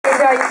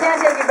you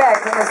can't take it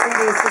back from the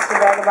CD, Sister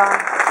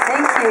Vagabond.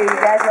 Thank you. You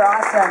guys are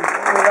awesome.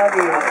 We love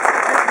you.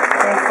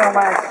 Thanks so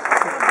much.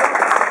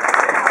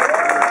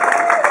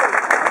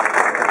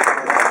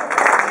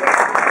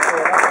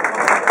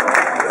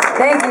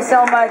 Thank you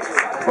so much.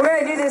 We're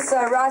going to do this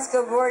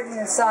Roscoe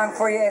Gordon song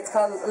for you. It's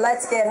called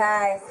Let's Get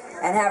High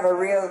and Have a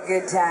Real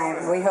Good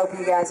Time. We hope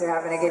you guys are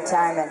having a good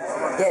time and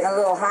getting a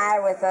little high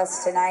with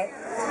us tonight.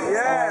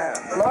 Yeah.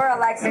 Laura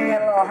likes to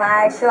get a little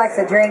high. She likes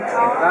to drink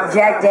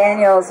Jack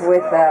Daniels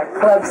with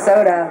club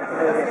soda.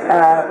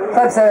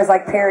 Club soda is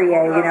like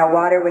Perrier, you know,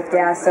 water with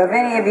gas. So if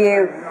any of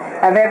you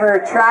have ever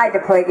tried to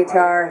play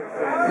guitar,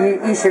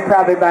 you should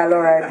probably buy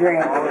Laura a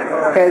drink,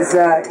 because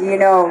you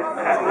know,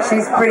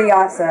 she's pretty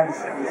awesome.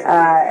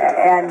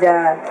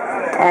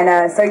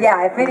 So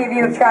yeah, if any of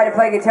you have tried to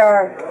play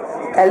guitar,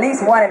 at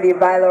least one of you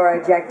buy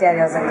Laura Jack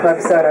Daniels and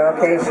club soda,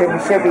 okay?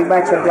 Should be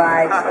much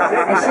obliged.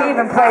 And she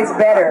even plays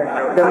better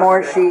the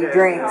more she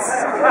drinks.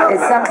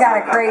 It's some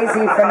kind of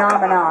crazy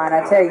phenomenon,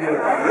 I tell you.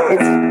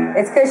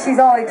 It's because she's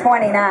only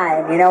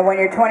 29. You know, when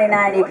you're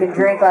 29, you can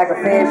drink like a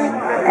fish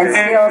and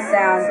still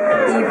sound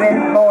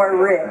even more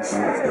rich.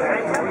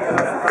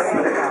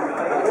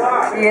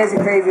 She is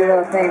a crazy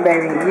little thing,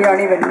 baby. You don't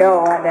even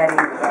know, huh, Daddy?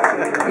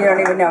 You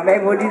don't even know.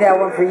 Maybe we'll do that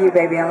one for you,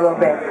 baby, in a little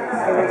bit.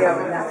 Here we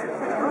go.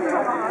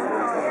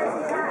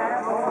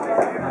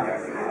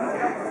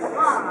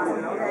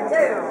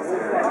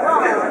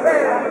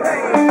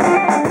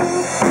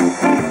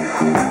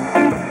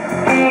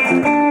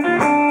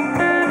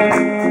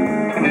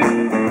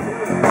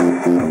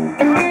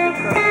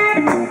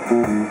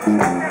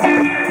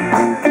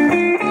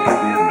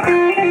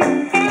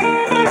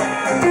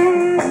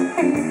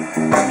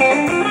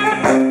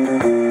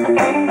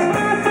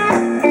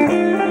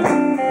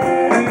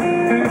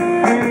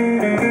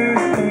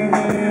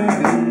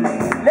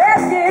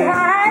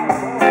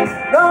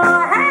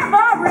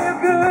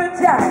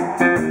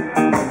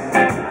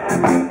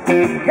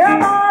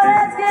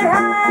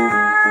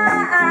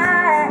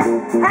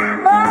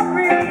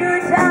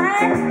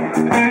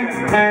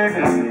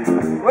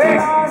 We're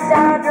gonna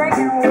start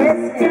drinking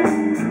whiskey,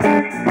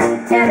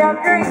 end up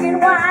drinking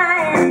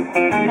wine.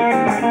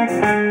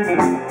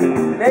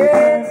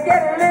 Let's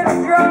get a little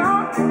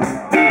drunk,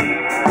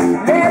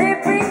 let it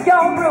be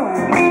your room.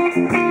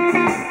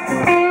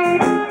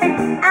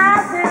 I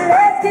said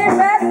let's get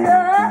messed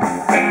up,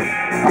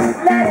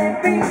 let it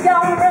be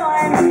your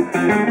ruin.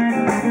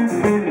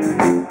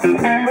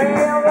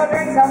 We'll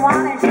drink some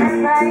wine and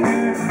champagne,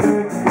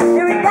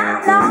 till we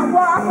don't know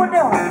what we're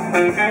doing.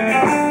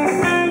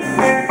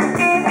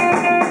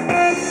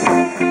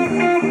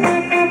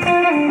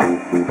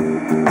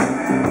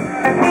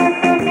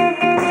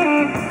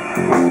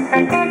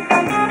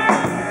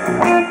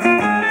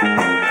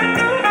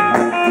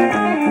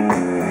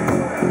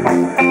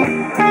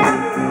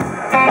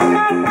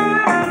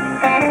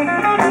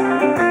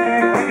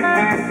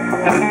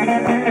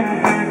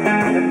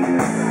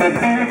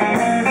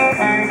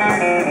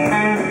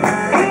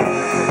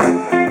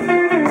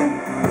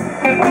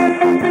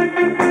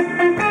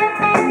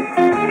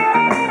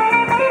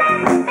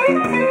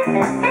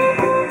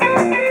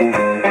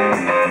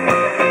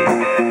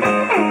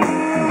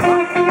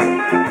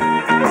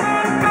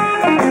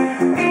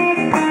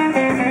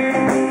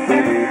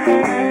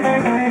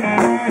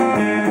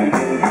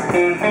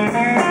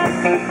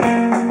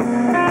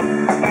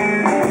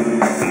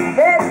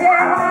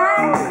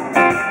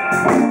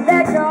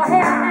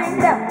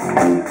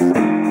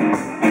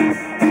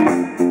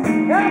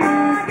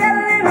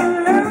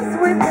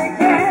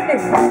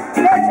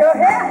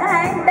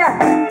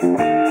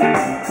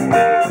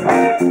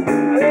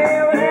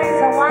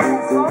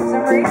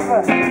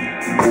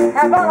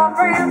 Have all our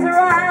friends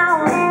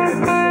around.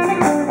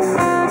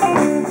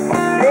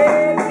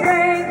 Let's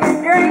drink and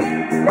drink.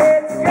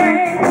 Let's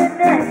drink and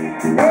drink.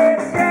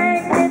 Let's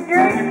drink and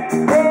drink.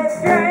 Let's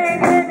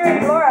drink and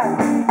drink. Laura,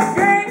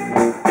 drink,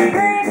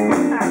 drink,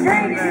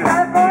 drink. You got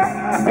it, Laura?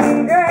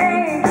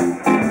 Drink.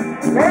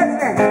 Let's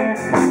drink.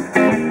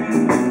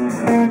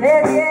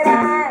 Let's get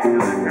high.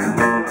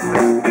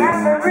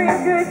 Have a real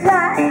good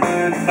time.